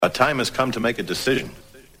A time has come to make a decision.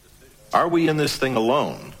 Are we in this thing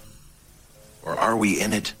alone, or are we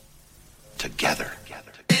in it together?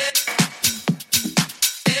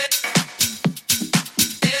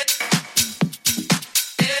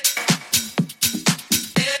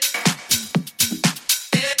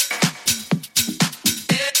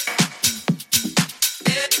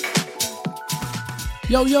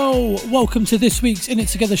 Yo, yo, welcome to this week's In It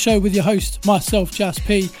Together show with your host, myself, Jas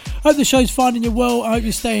P. Hope the show's finding you well. I hope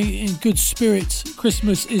you're staying in good spirits.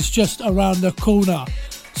 Christmas is just around the corner.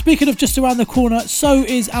 Speaking of just around the corner, so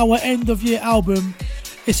is our end of year album.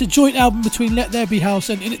 It's a joint album between Let There Be House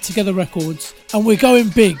and In It Together Records. And we're going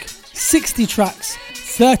big. 60 tracks,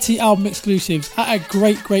 30 album exclusives at a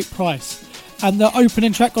great price. And the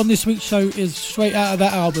opening track on this week's show is straight out of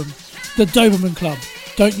that album, The Doberman Club.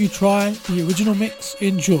 Don't You Try, the original mix.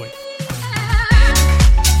 Enjoy.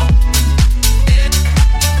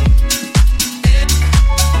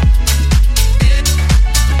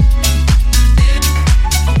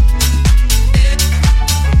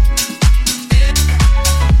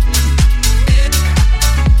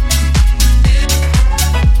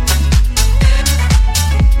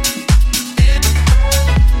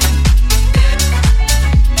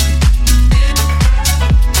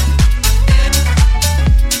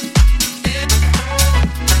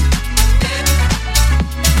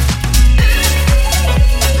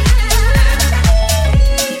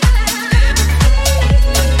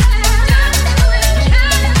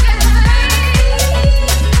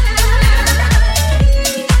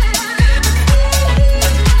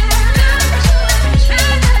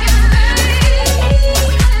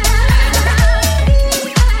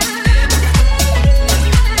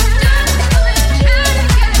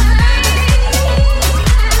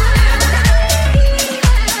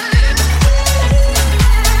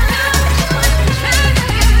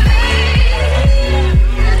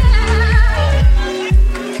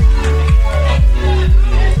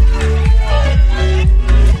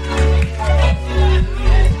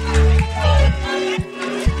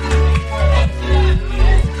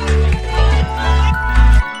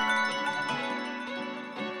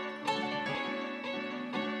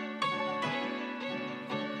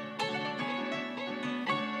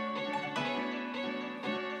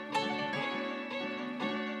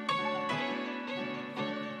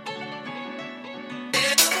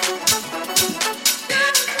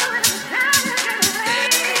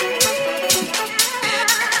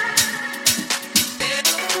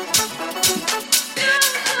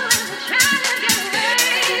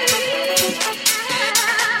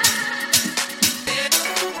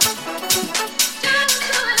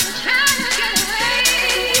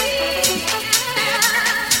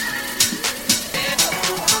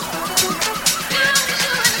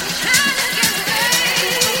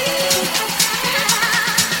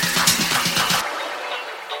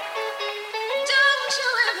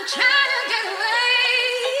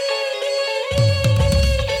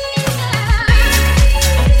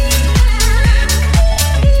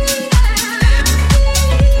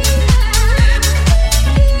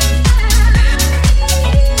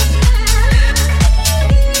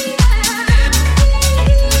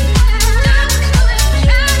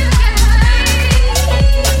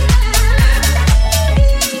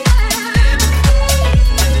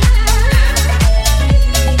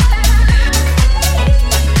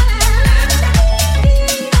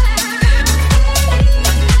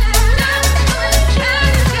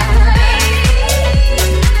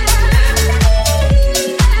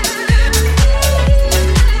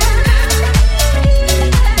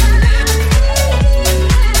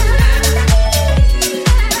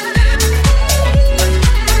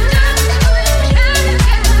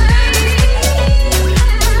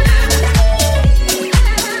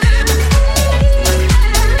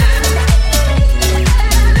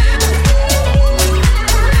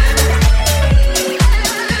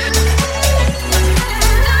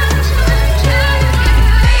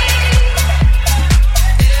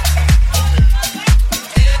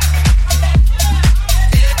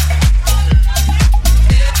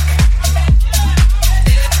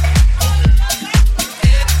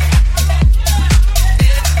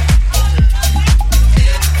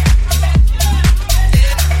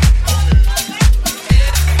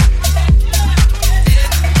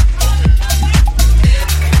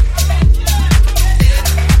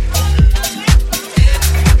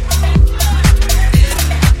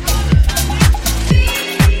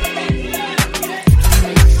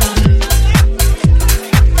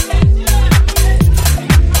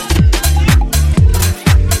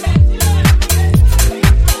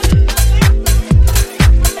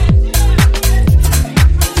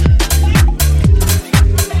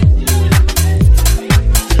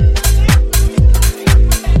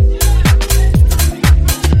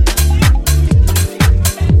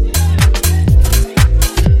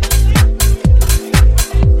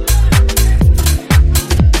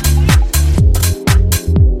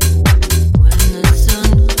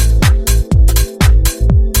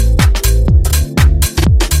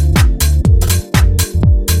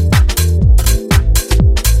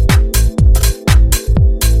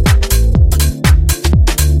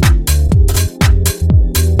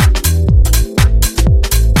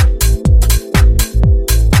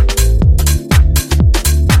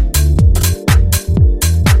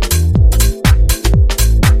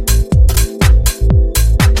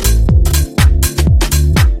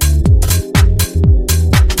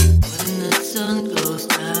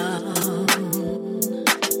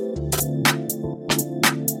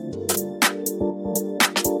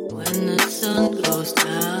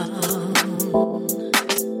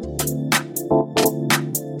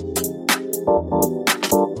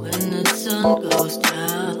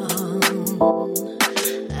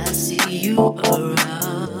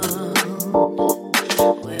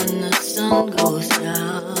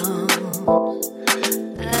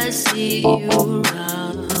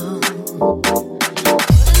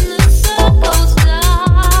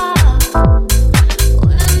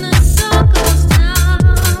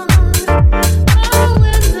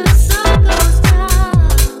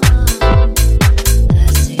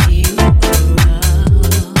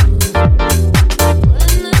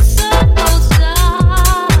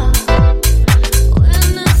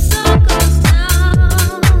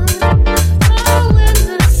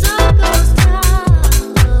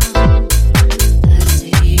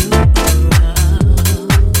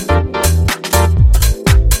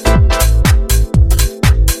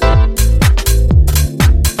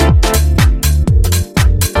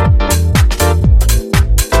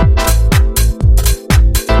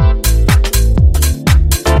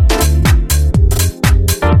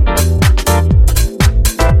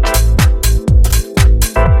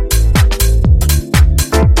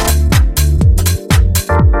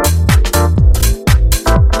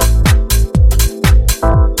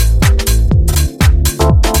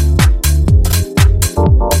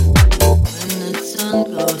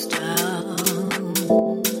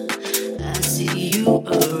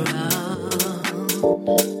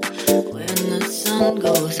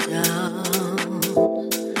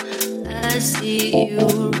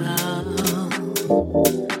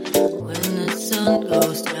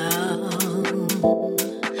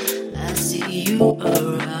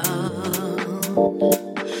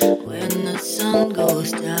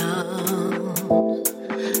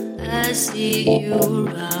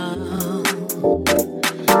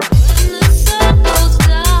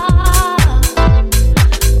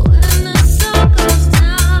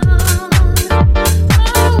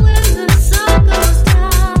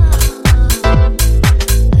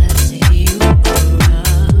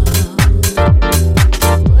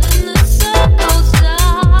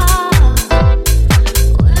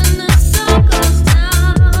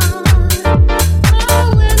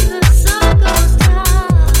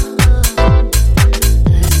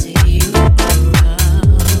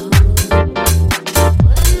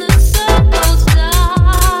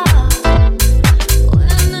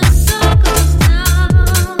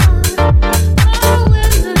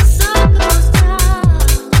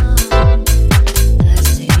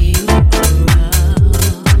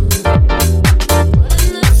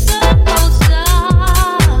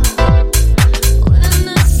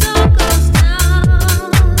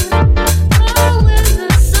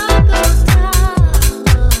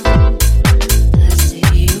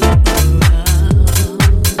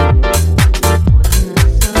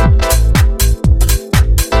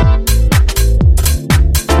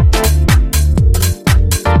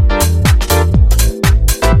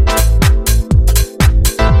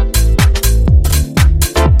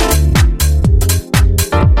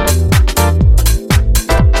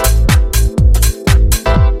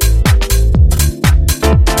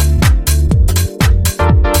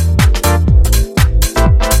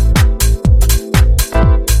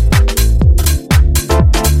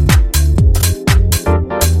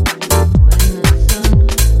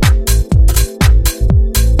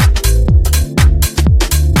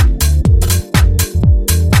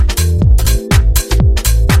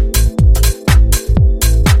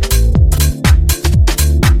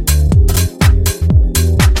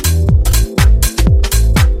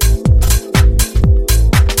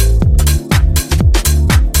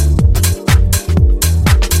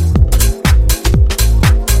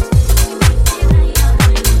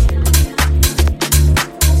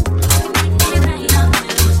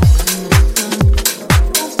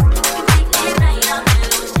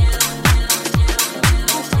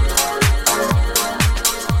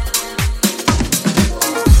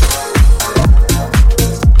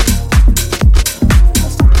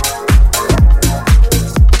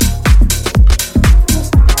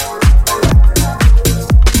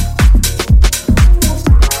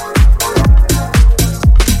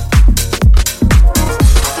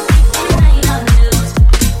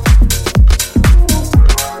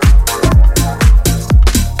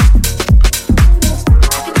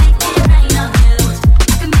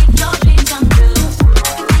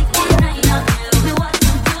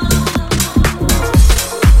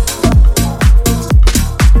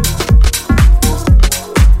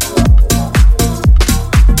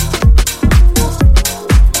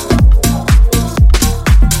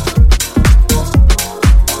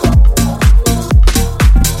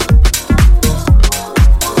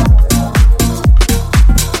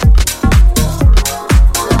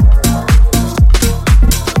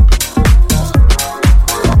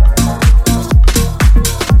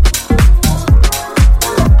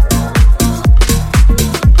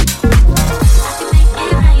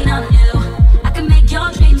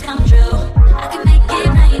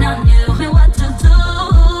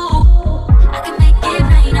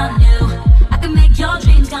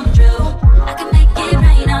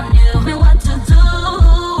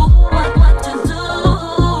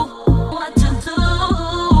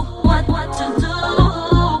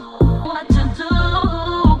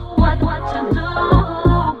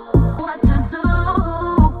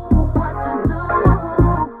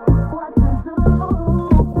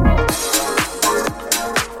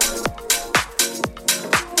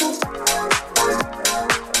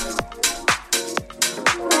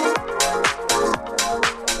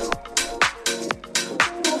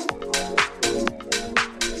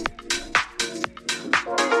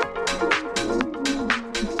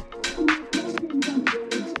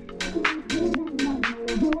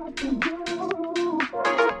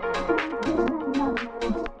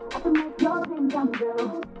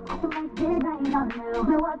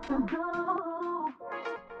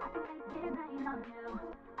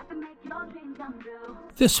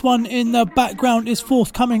 This one in the background is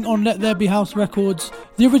forthcoming on Let There Be House Records.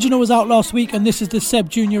 The original was out last week and this is the Seb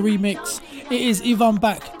Jr. remix. It is Ivan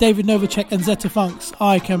Bak, David Novacek and Zeta Funk's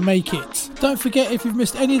I Can Make It. Don't forget, if you've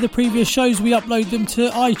missed any of the previous shows, we upload them to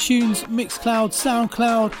iTunes, Mixcloud,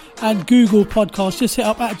 Soundcloud and Google Podcasts. Just hit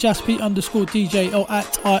up at JaspP_DJ or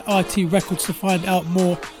at IIT Records to find out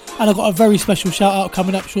more. And I've got a very special shout out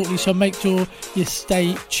coming up shortly, so make sure you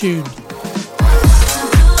stay tuned.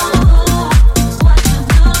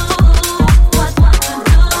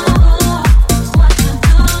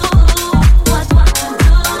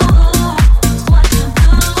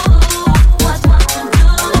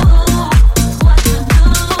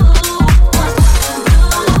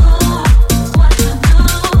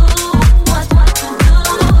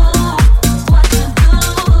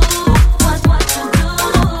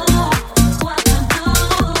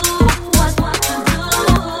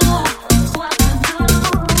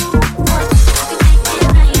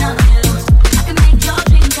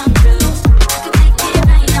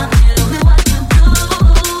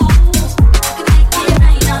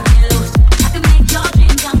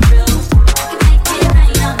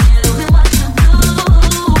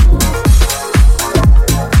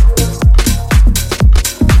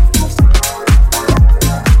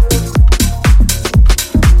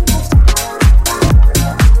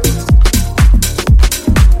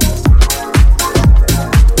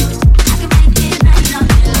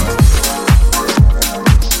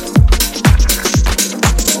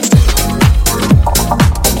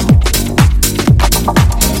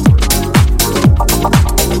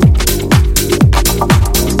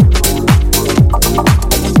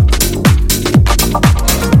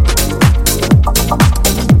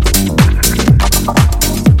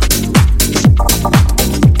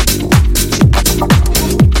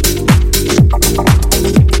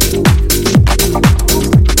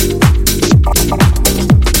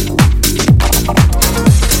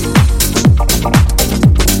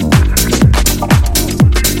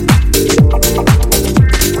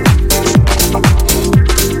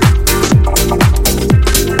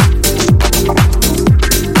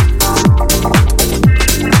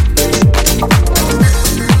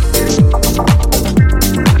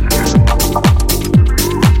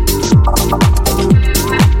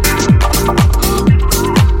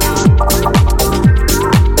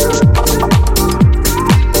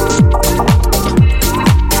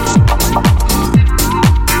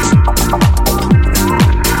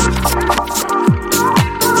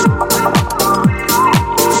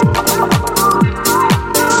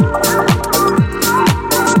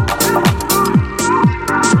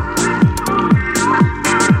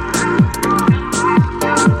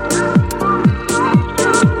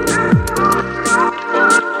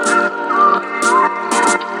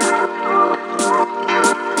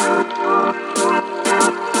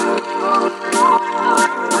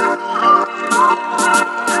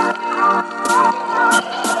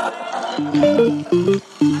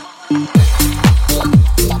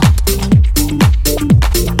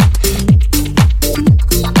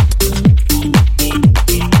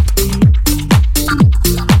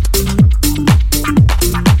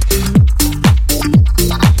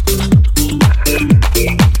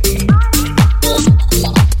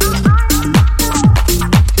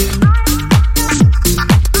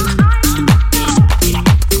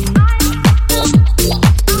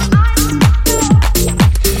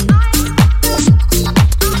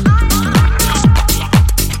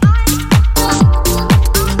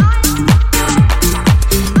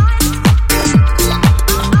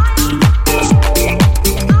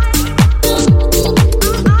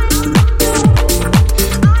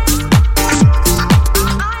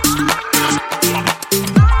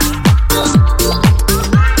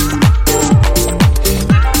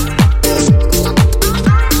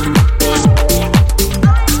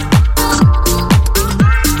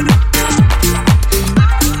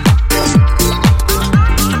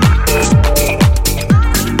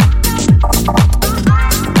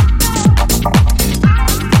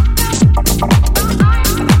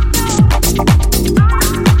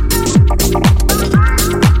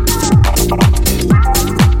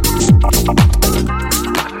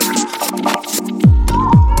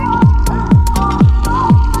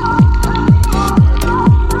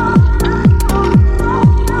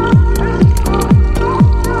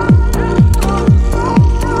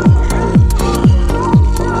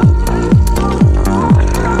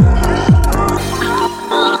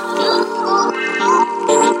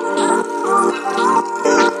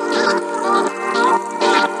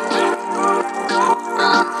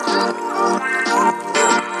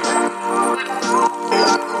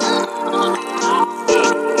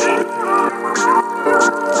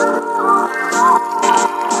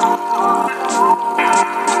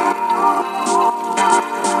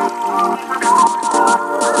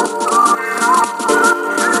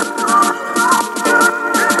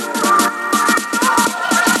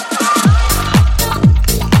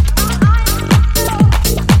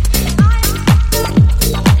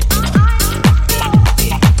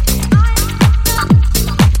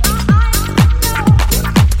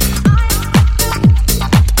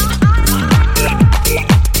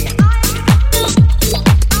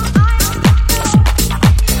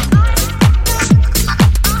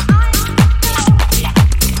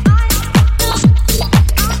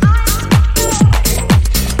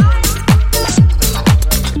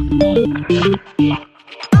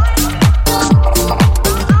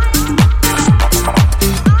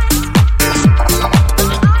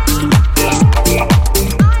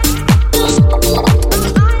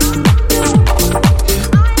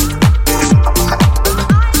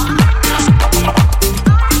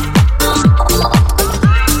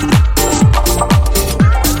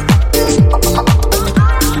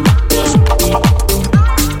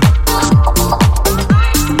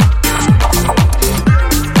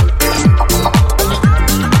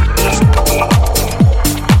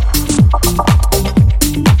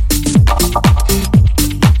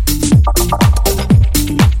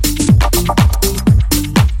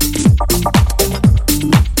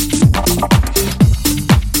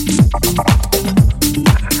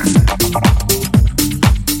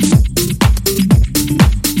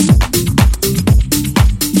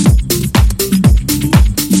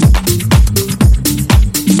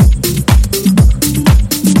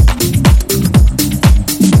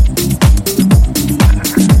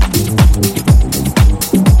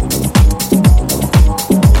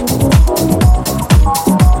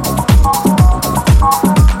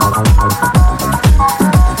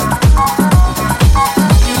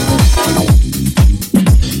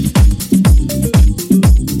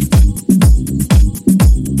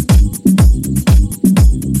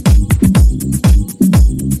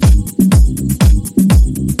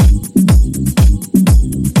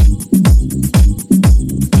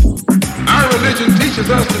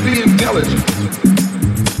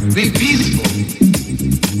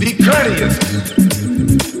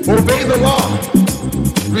 law.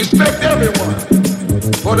 Respect everyone.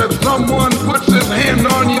 But if someone puts his hand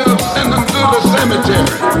on you, send them to the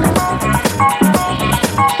cemetery.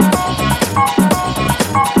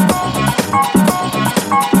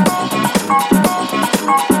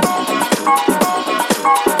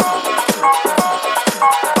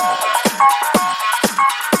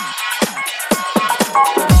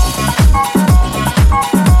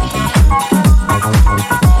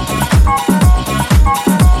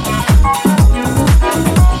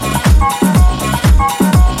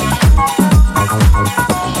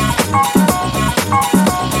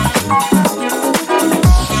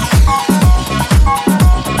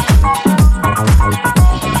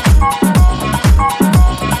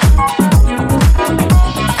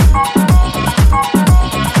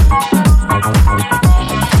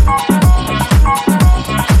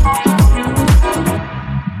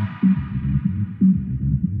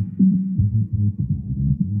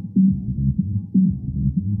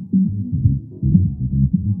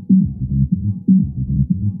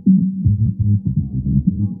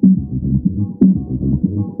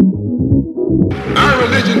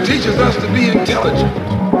 Teaches us to be intelligent,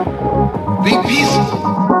 be peaceful,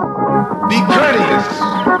 be courteous,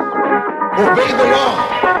 obey the law,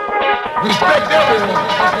 respect everyone.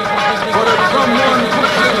 But if someone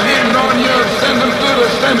puts his hand on you, send them to the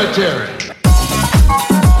cemetery.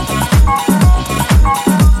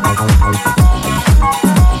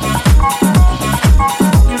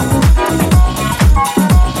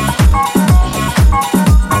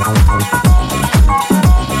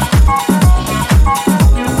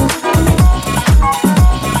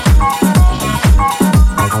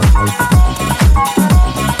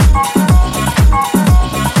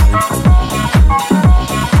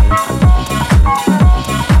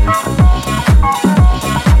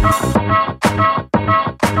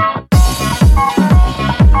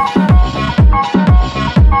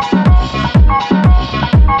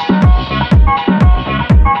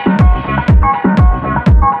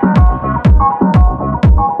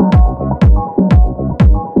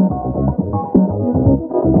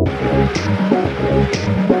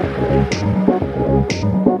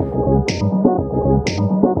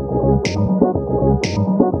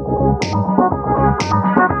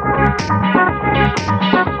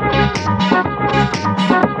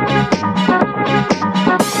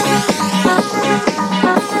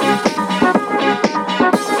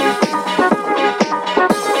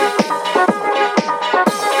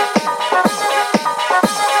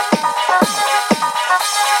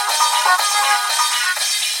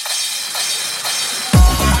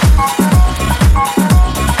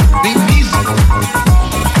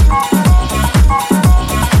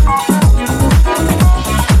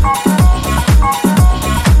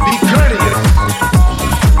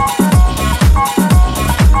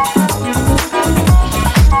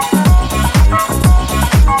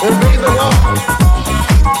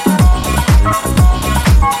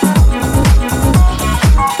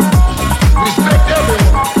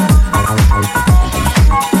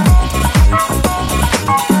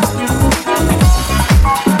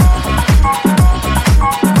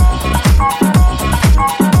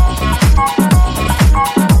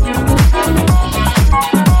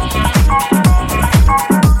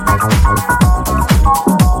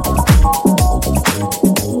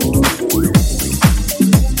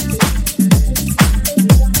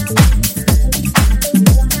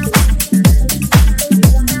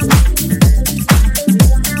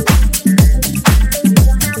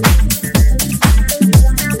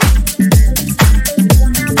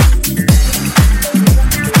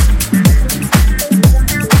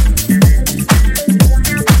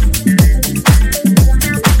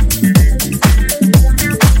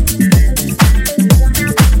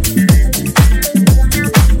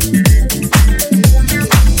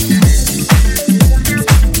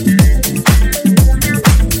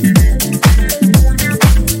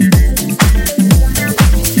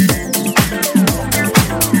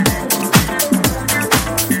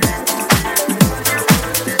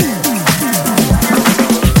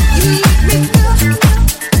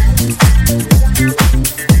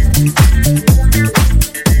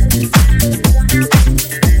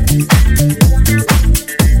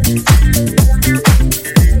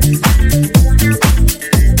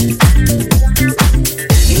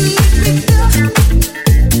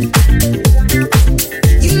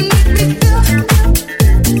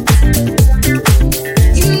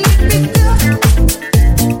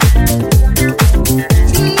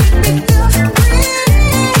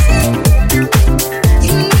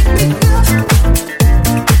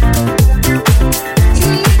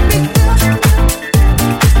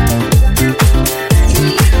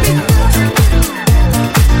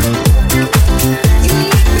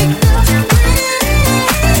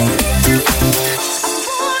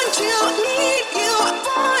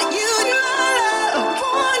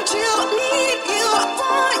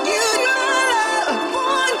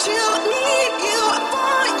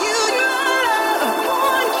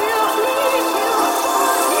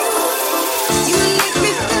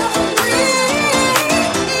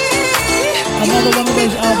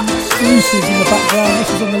 exclusives in the background. This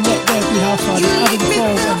is on the Let There Be house side. It's Adam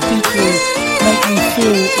 12 and Deeply Make Me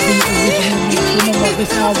Feel the original mix. Remember,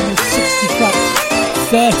 this album is 60 tracks,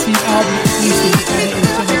 30 album exclusives, and it is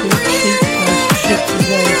going to be cheap as shit as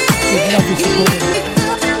well, with lovely support.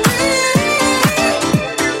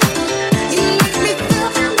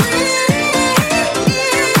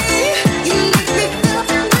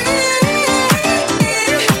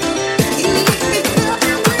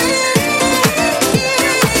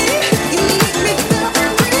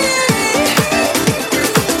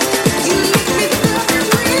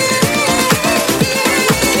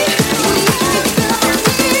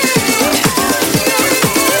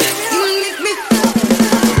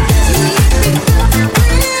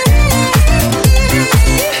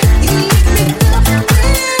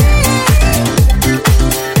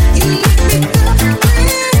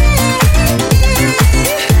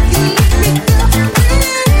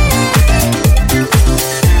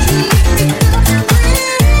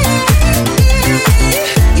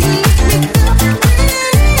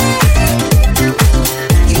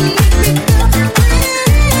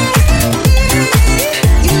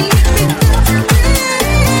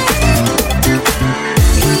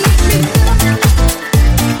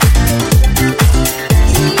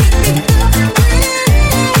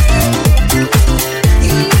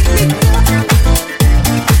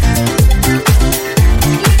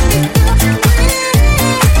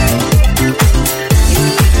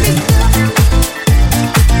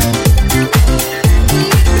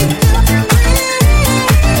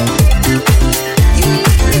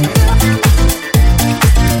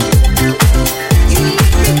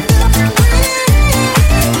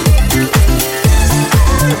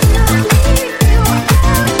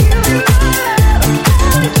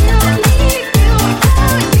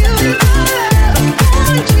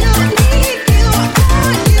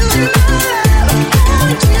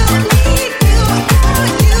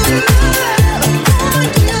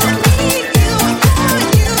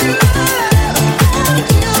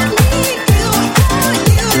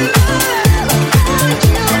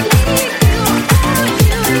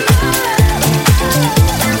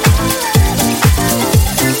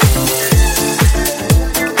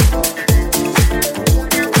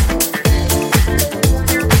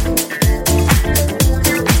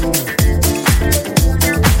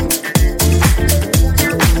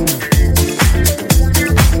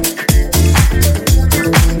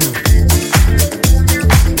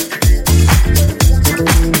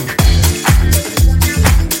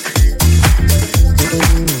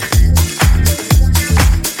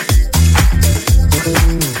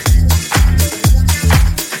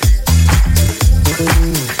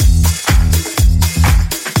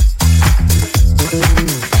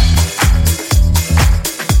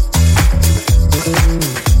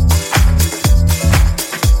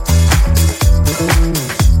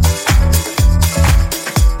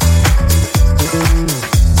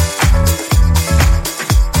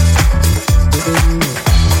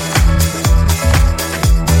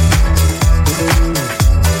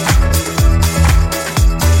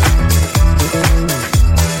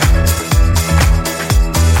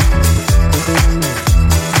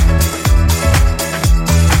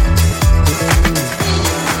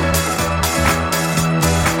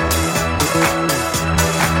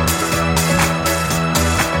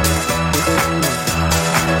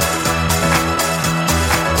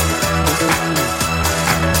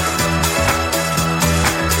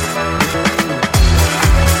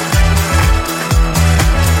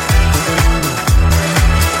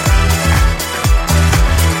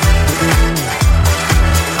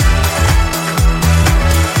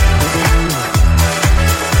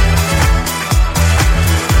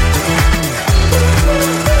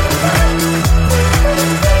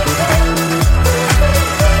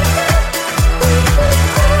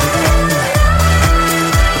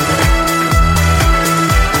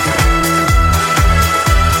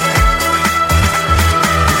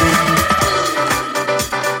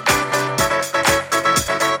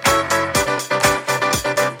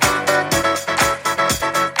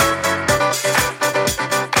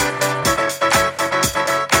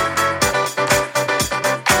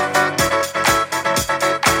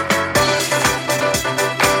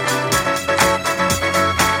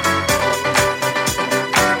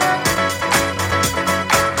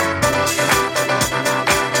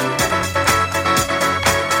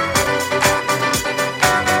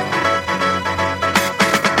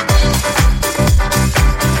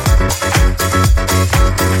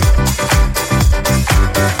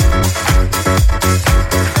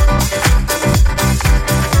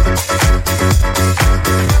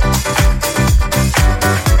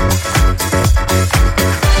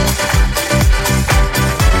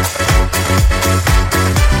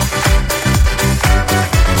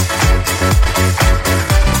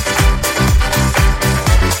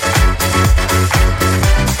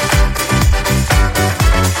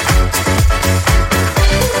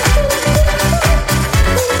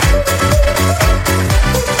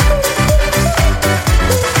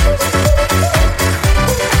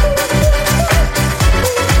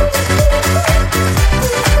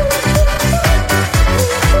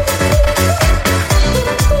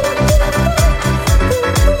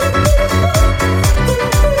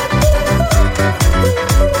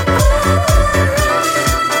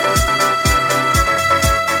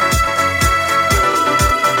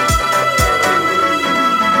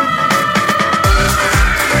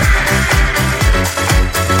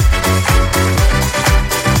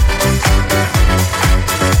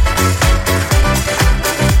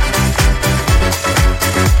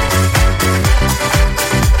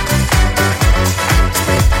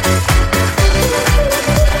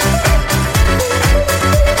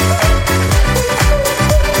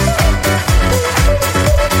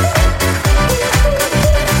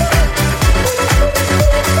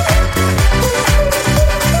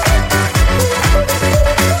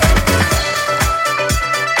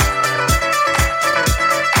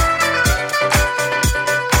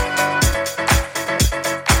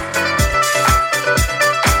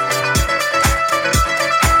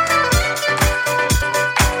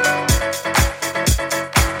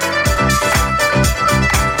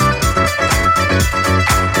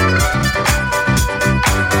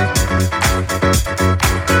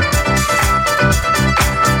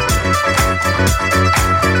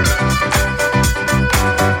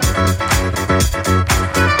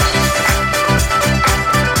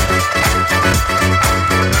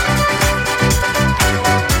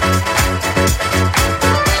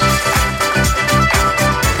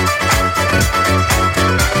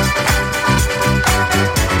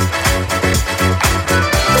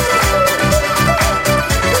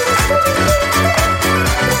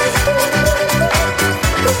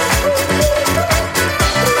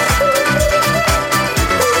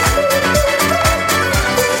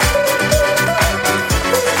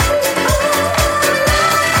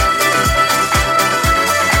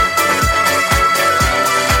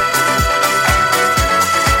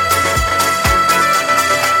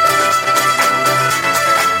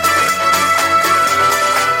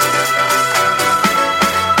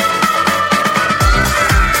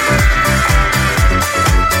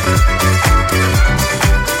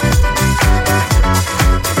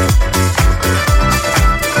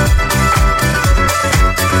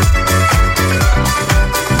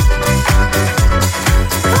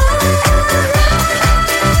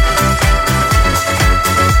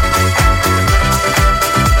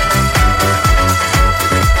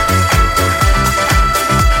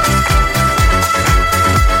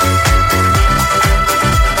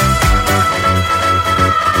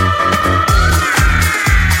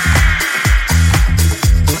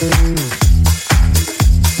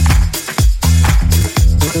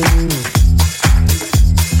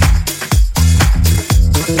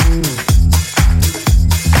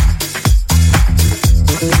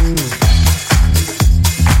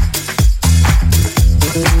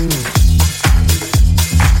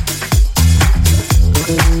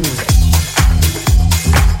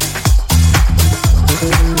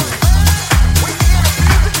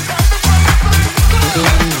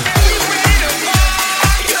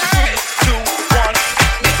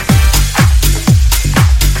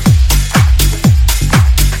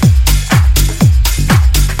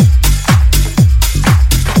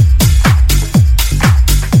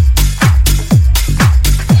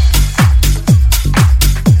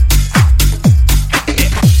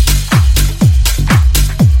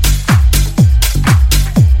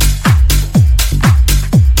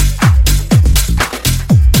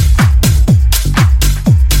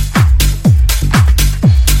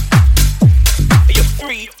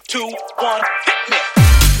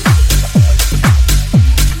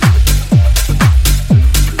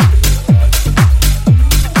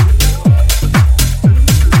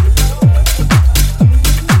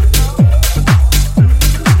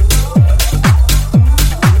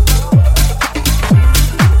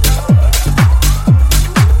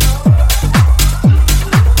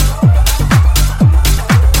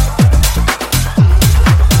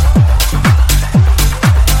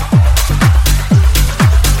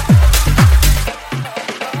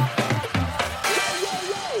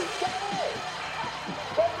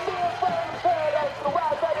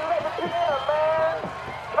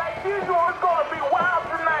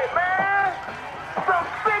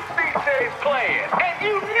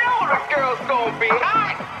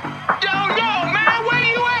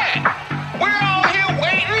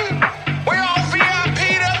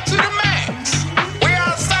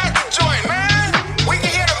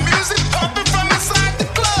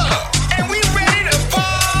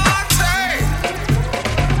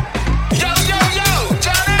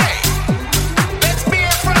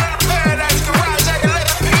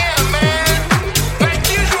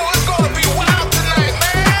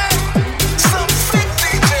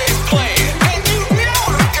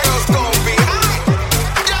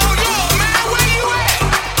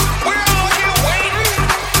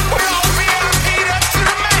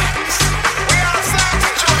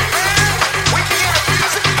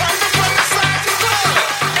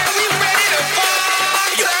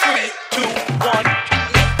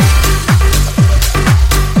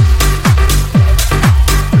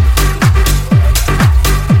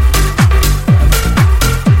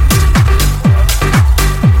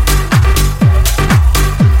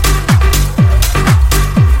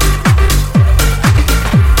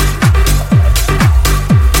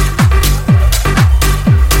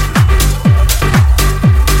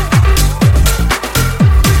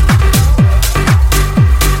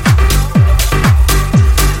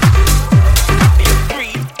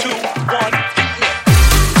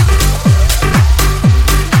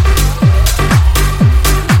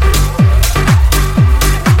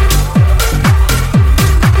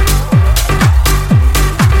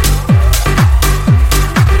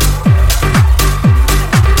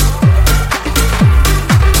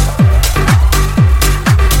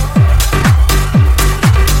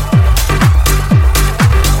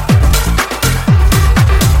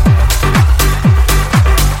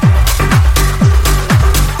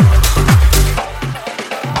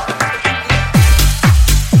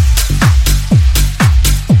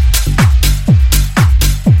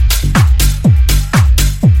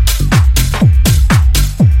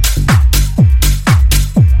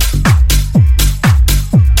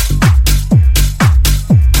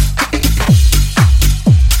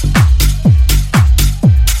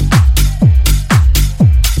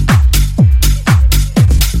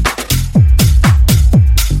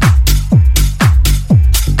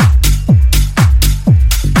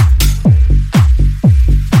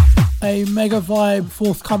 mega vibe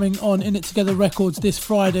forthcoming on In It Together Records this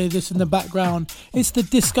Friday. This in the background. It's the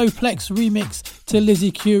Discoplex remix to Lizzie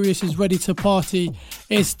Curious's Ready to Party.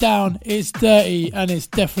 It's down, it's dirty, and it's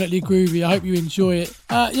definitely groovy. I hope you enjoy it.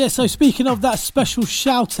 So speaking of that special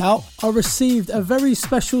shout out, I received a very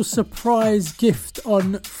special surprise gift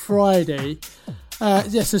on Friday.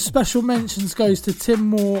 So special mentions goes to Tim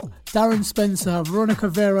Moore, Darren Spencer, Veronica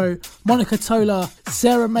Vero, Monica Tola,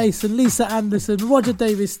 Sarah Mason, Lisa Anderson, Roger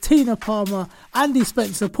Davis, Tina Palmer, Andy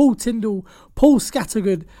Spencer, Paul Tyndall, Paul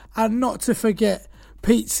Scattergood, and not to forget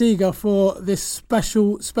Pete Seeger for this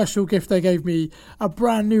special gift they gave me, a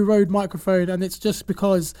brand new Rode microphone, and it's just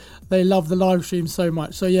because they love the live stream so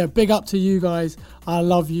much. So yeah, big up to you guys. I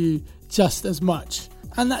love you just as much.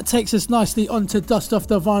 And that takes us nicely on to Dust Off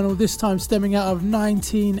the Vinyl, this time stemming out of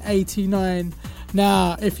 1989.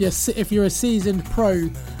 Now, if you're a seasoned pro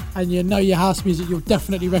and you know your house music, you'll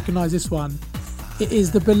definitely recognise this one. It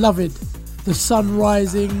is the beloved The Sun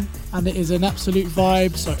Rising, and it is an absolute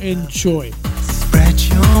vibe, so enjoy. Spread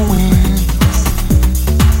your wings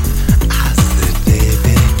as the day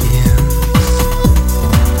begins.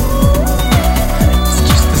 It's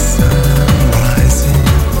just the sun rising.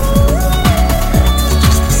 It's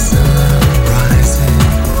just the sun rising.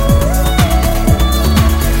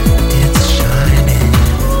 It's shining.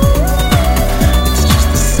 It's just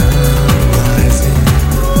the sun rising.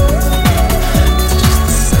 It's just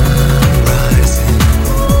the sun rising.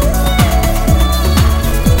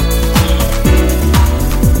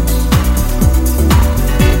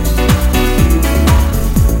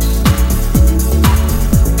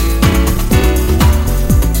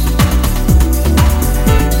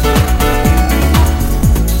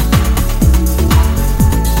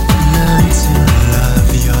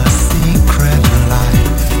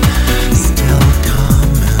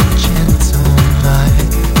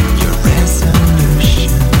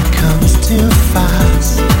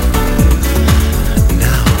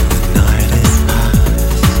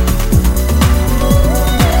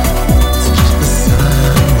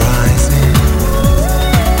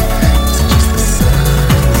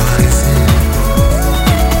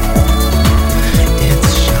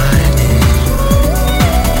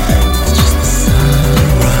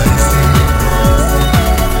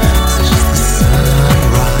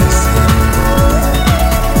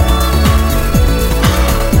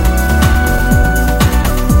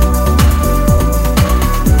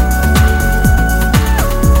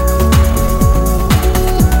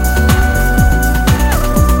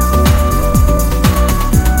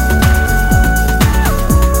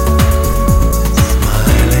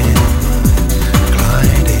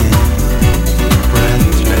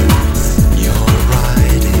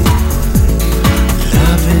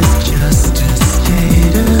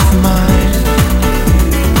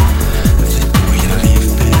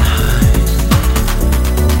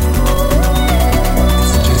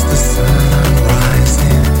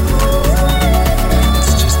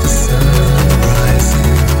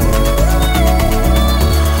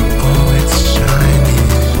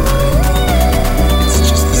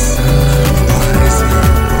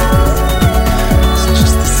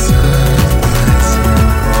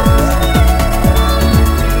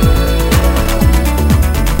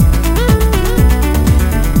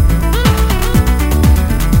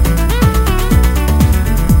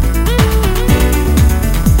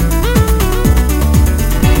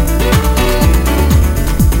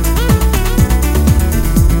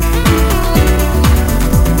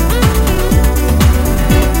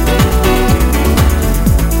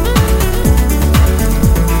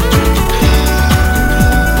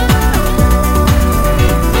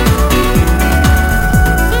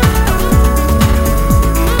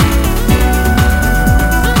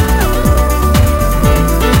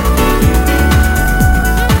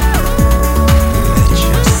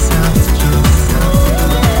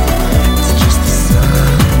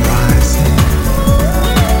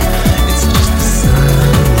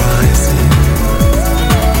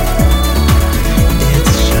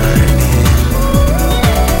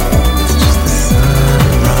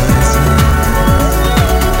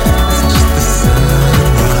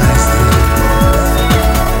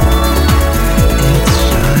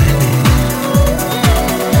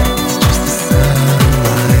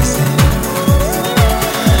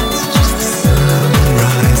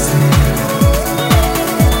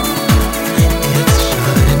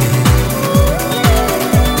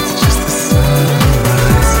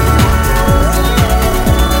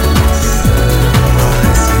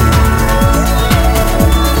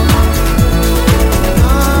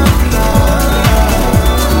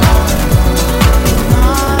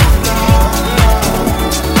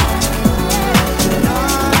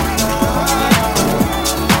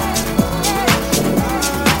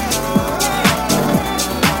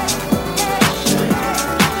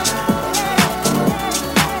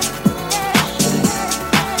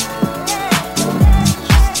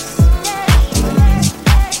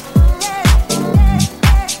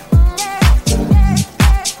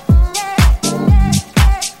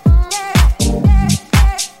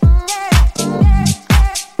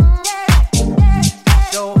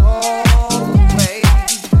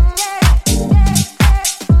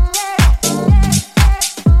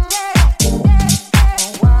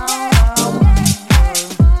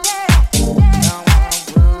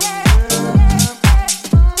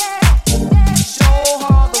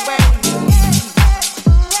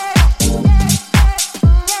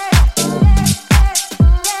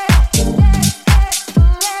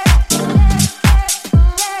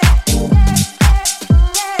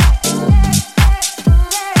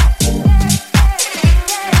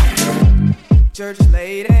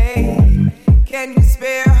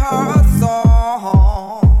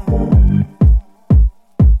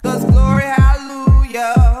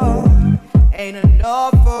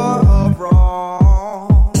 up for her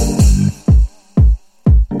wrong.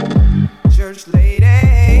 Church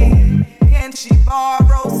lady, can she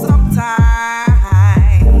borrow some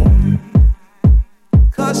time?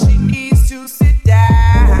 'Cause she needs to sit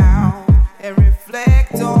down and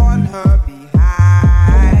reflect on her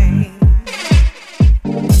behind.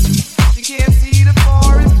 She can't see the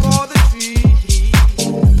forest for the trees.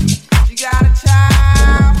 She got a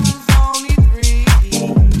child who's only 3,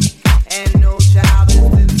 and no child is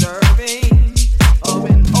deserving of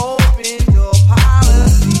an open door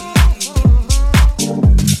policy.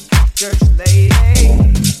 Church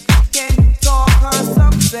lady, can you talk her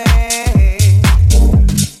some sense?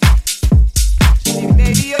 She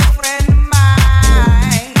may be a friend of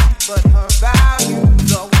mine, but her values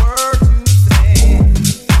are worth 2 cents.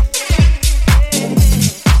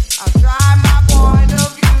 I'll try my point of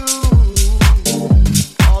view.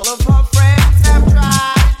 All of her friends have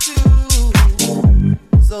tried it too.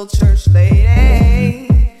 So church lady,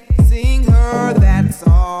 sing her that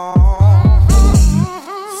song.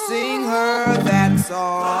 Sing her that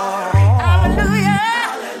song. Hallelujah.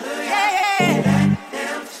 Yeah. Let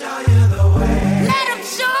him show you the way. Let him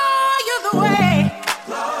show you the way.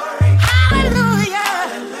 Glory, Hallelujah.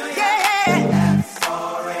 Yeah. that's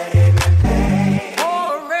already been paid.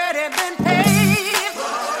 Already been paid.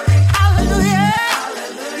 Hallelujah.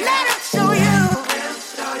 Let him show you.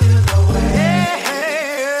 Show you the way. Yeah.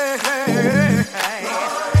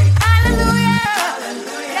 Hallelujah.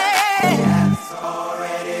 Yeah. That's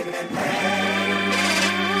already been paid.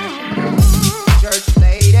 Church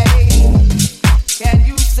lady, can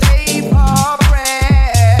you save her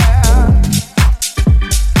prayer?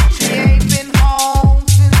 She ain't been home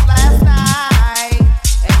since last night,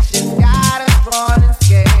 and she's got us running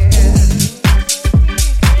scared.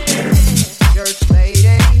 Church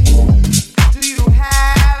lady, do you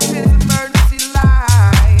have his emergency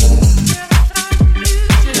line?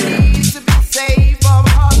 She needs to be safe from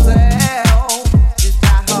herself. She's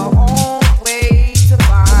got her own way to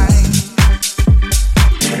find.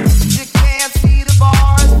 She can't see the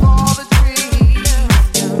bars for the trees.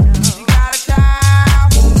 She got a child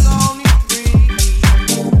who's only 3.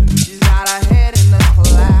 She's got her head in the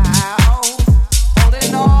clouds,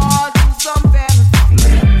 holding on to some fantasy.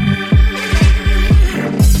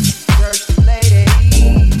 Church lady,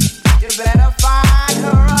 you better find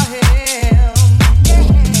her a hymn.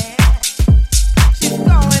 She's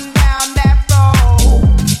going down that road.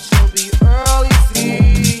 She'll be early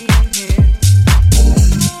seeing him.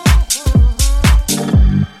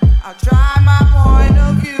 I'll try my point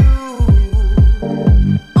of view.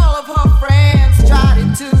 All of her friends tried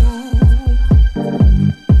it too.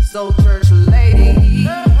 So church lady,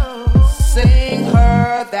 sing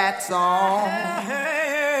her that song.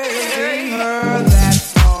 Sing her that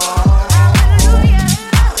song. Hallelujah.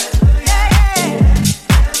 Yeah.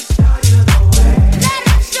 Let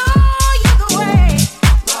him show you the way.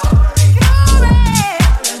 Glory.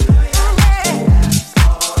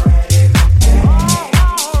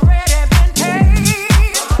 Already been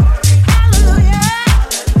paid. Hallelujah.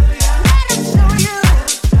 Let him show you.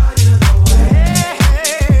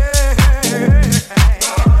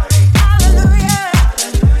 Hallelujah.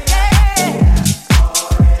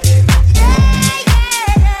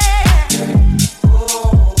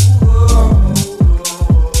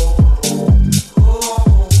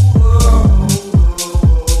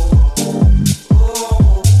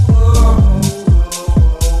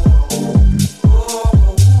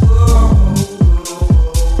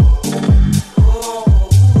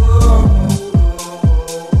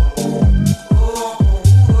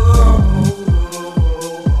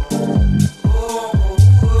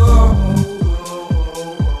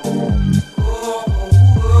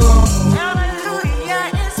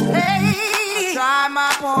 Hallelujah is paid. Try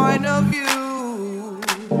my point of view.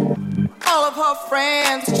 All of her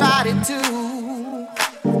friends tried it too.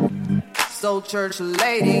 So church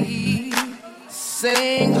lady,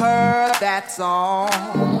 sing her that song.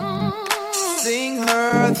 Sing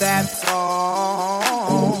her that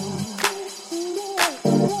song.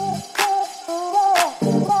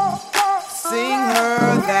 Sing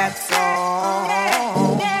her that song.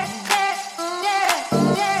 Yeah.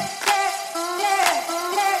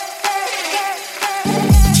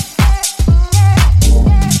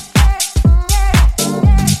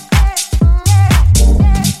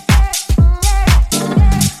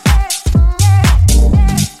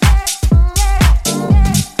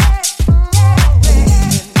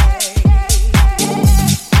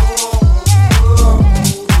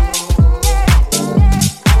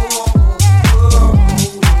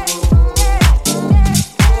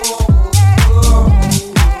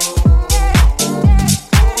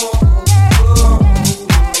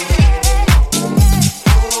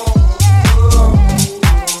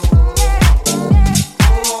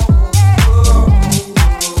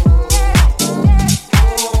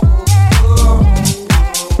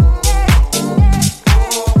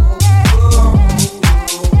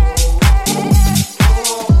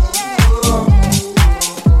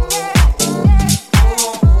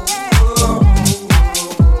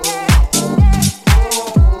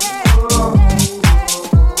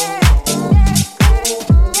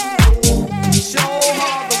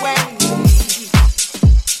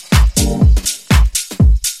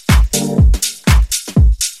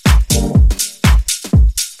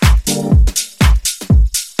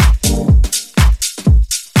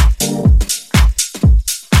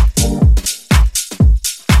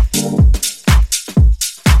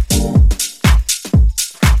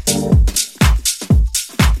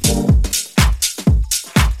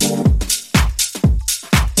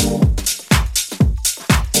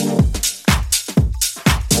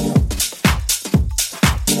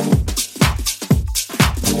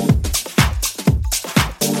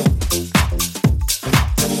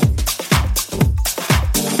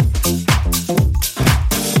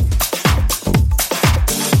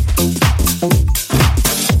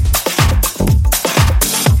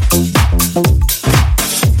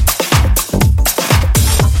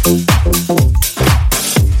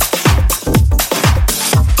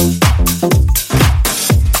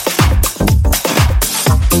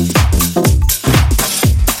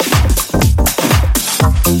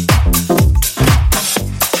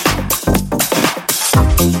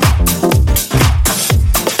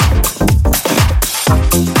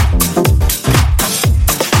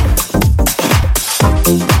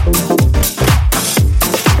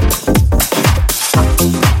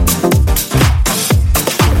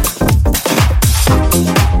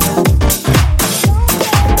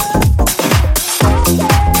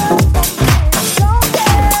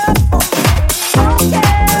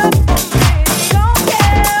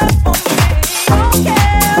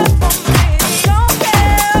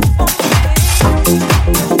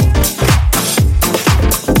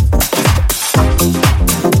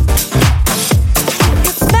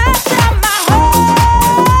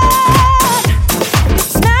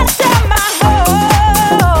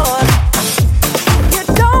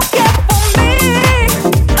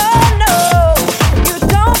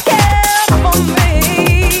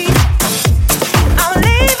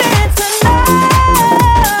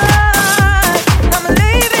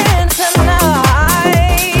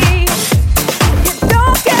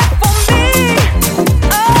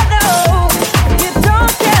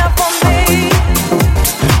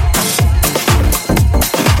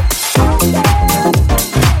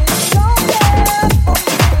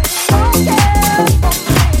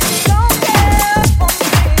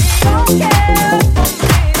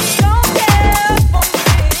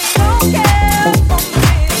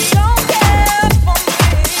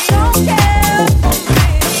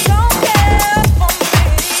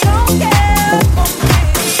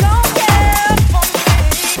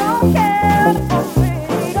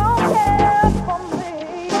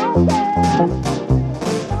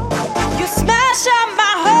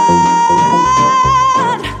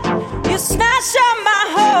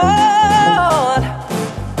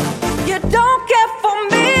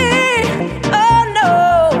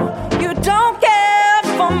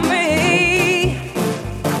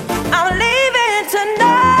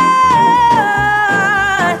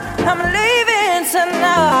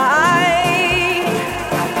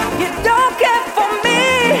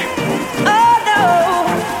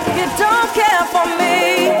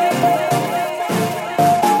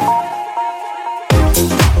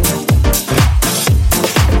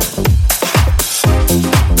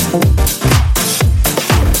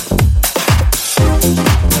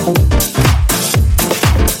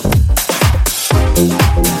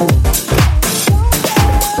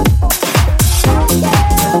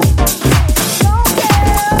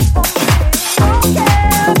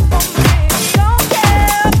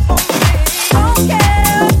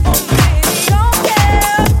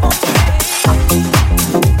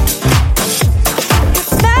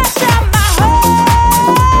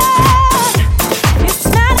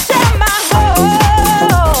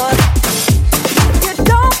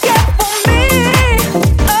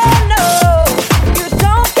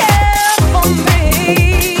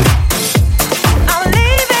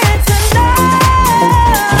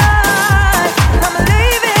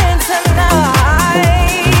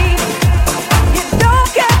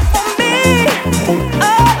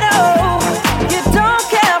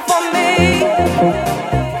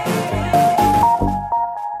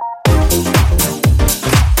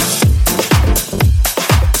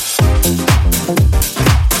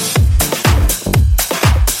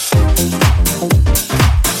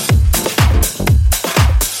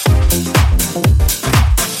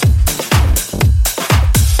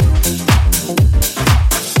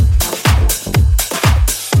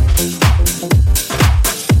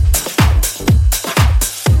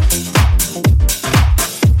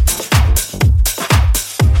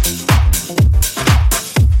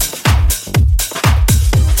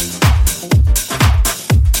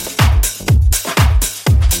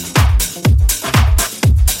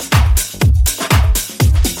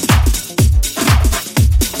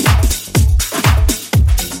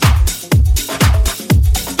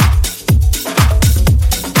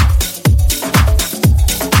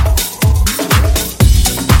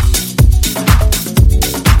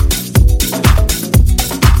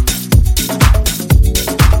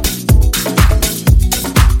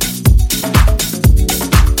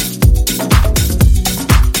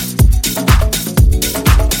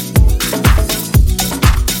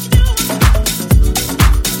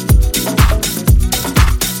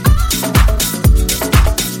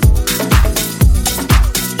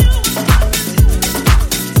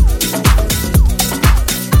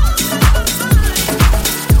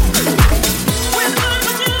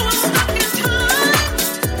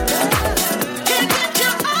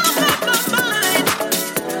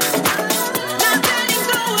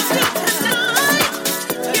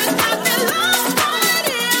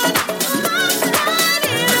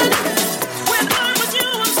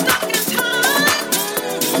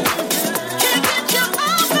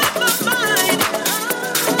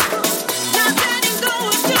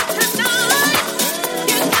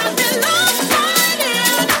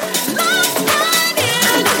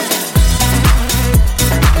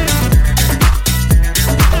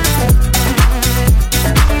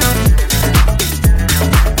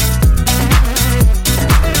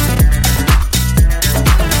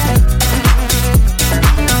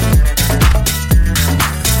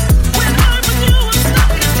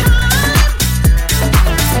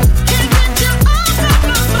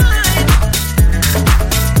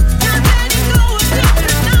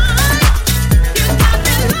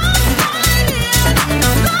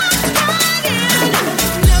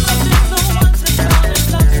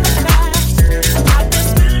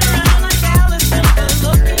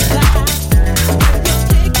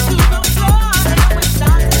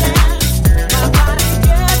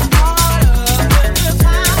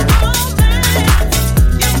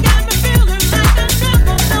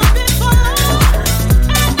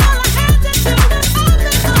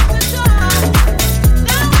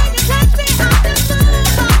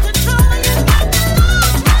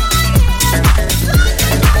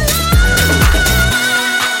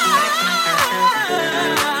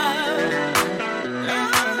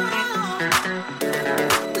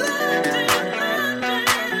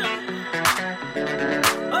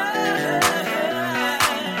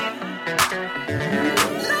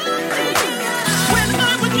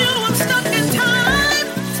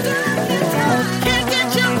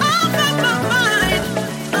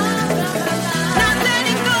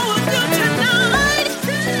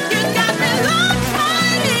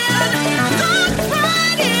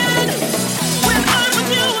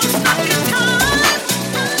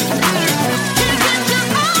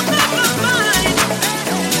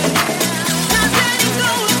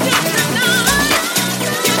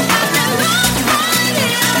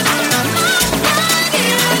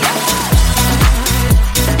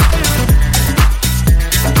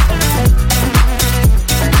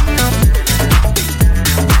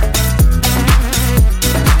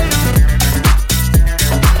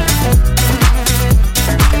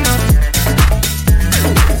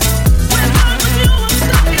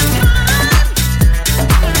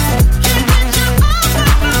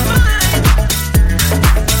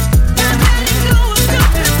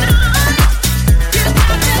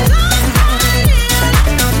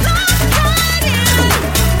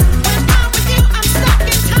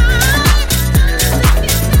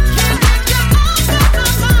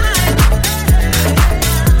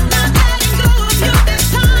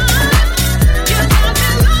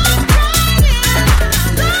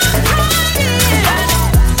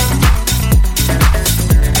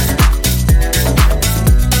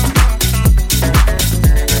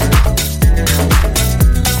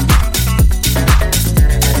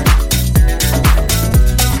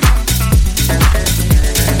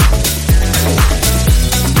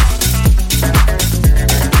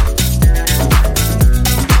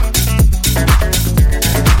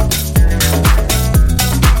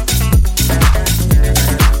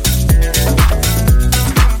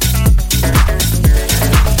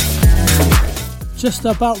 just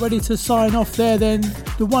about ready to sign off there then.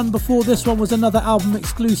 The one before this one was another album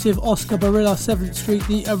exclusive, Oscar Barilla 7th Street,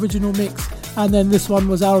 the original mix. And then this one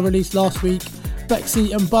was our release last week,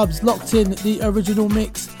 Bexy and Bubs, Locked In, the original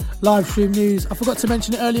mix. Live stream news, I forgot to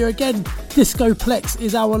mention it earlier again, Disco Plex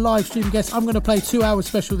is our live stream guest. I'm going to play 2 hours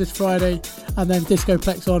special this Friday, and then Disco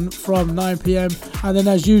Plex on from 9 PM, and then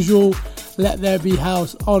as usual, Let There Be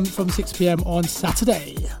House on from 6 PM on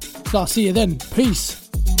Saturday. So I'll see you then. Peace.